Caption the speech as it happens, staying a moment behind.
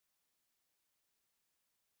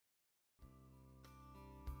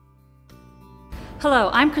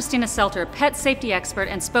Hello, I'm Christina Selter, pet safety expert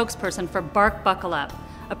and spokesperson for BarkBuckleUp,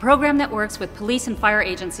 a program that works with police and fire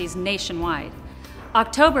agencies nationwide.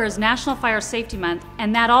 October is National Fire Safety Month,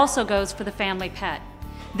 and that also goes for the family pet.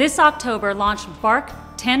 This October launched Bark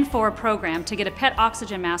 10-4 program to get a pet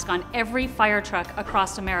oxygen mask on every fire truck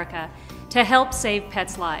across America to help save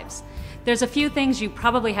pets' lives. There's a few things you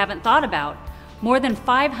probably haven't thought about. More than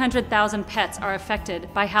 500,000 pets are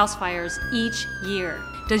affected by house fires each year.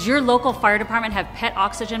 Does your local fire department have pet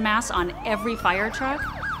oxygen masks on every fire truck?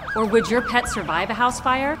 Or would your pet survive a house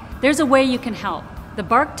fire? There's a way you can help. The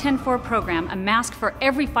Bark 10-4 program, a mask for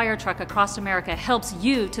every fire truck across America, helps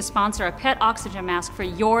you to sponsor a pet oxygen mask for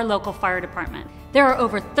your local fire department. There are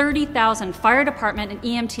over 30,000 fire department and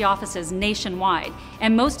EMT offices nationwide,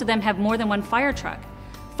 and most of them have more than one fire truck.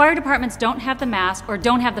 Fire departments don't have the mask or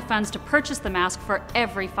don't have the funds to purchase the mask for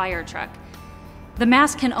every fire truck. The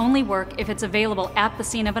mask can only work if it's available at the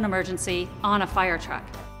scene of an emergency on a fire truck.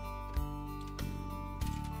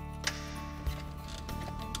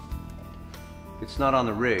 It's not on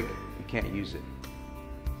the rig, you can't use it.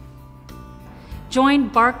 Join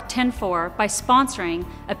Bark 10-4 by sponsoring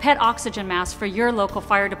a pet oxygen mask for your local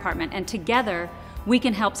fire department, and together we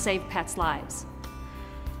can help save pets' lives.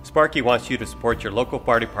 Sparky wants you to support your local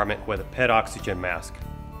fire department with a pet oxygen mask.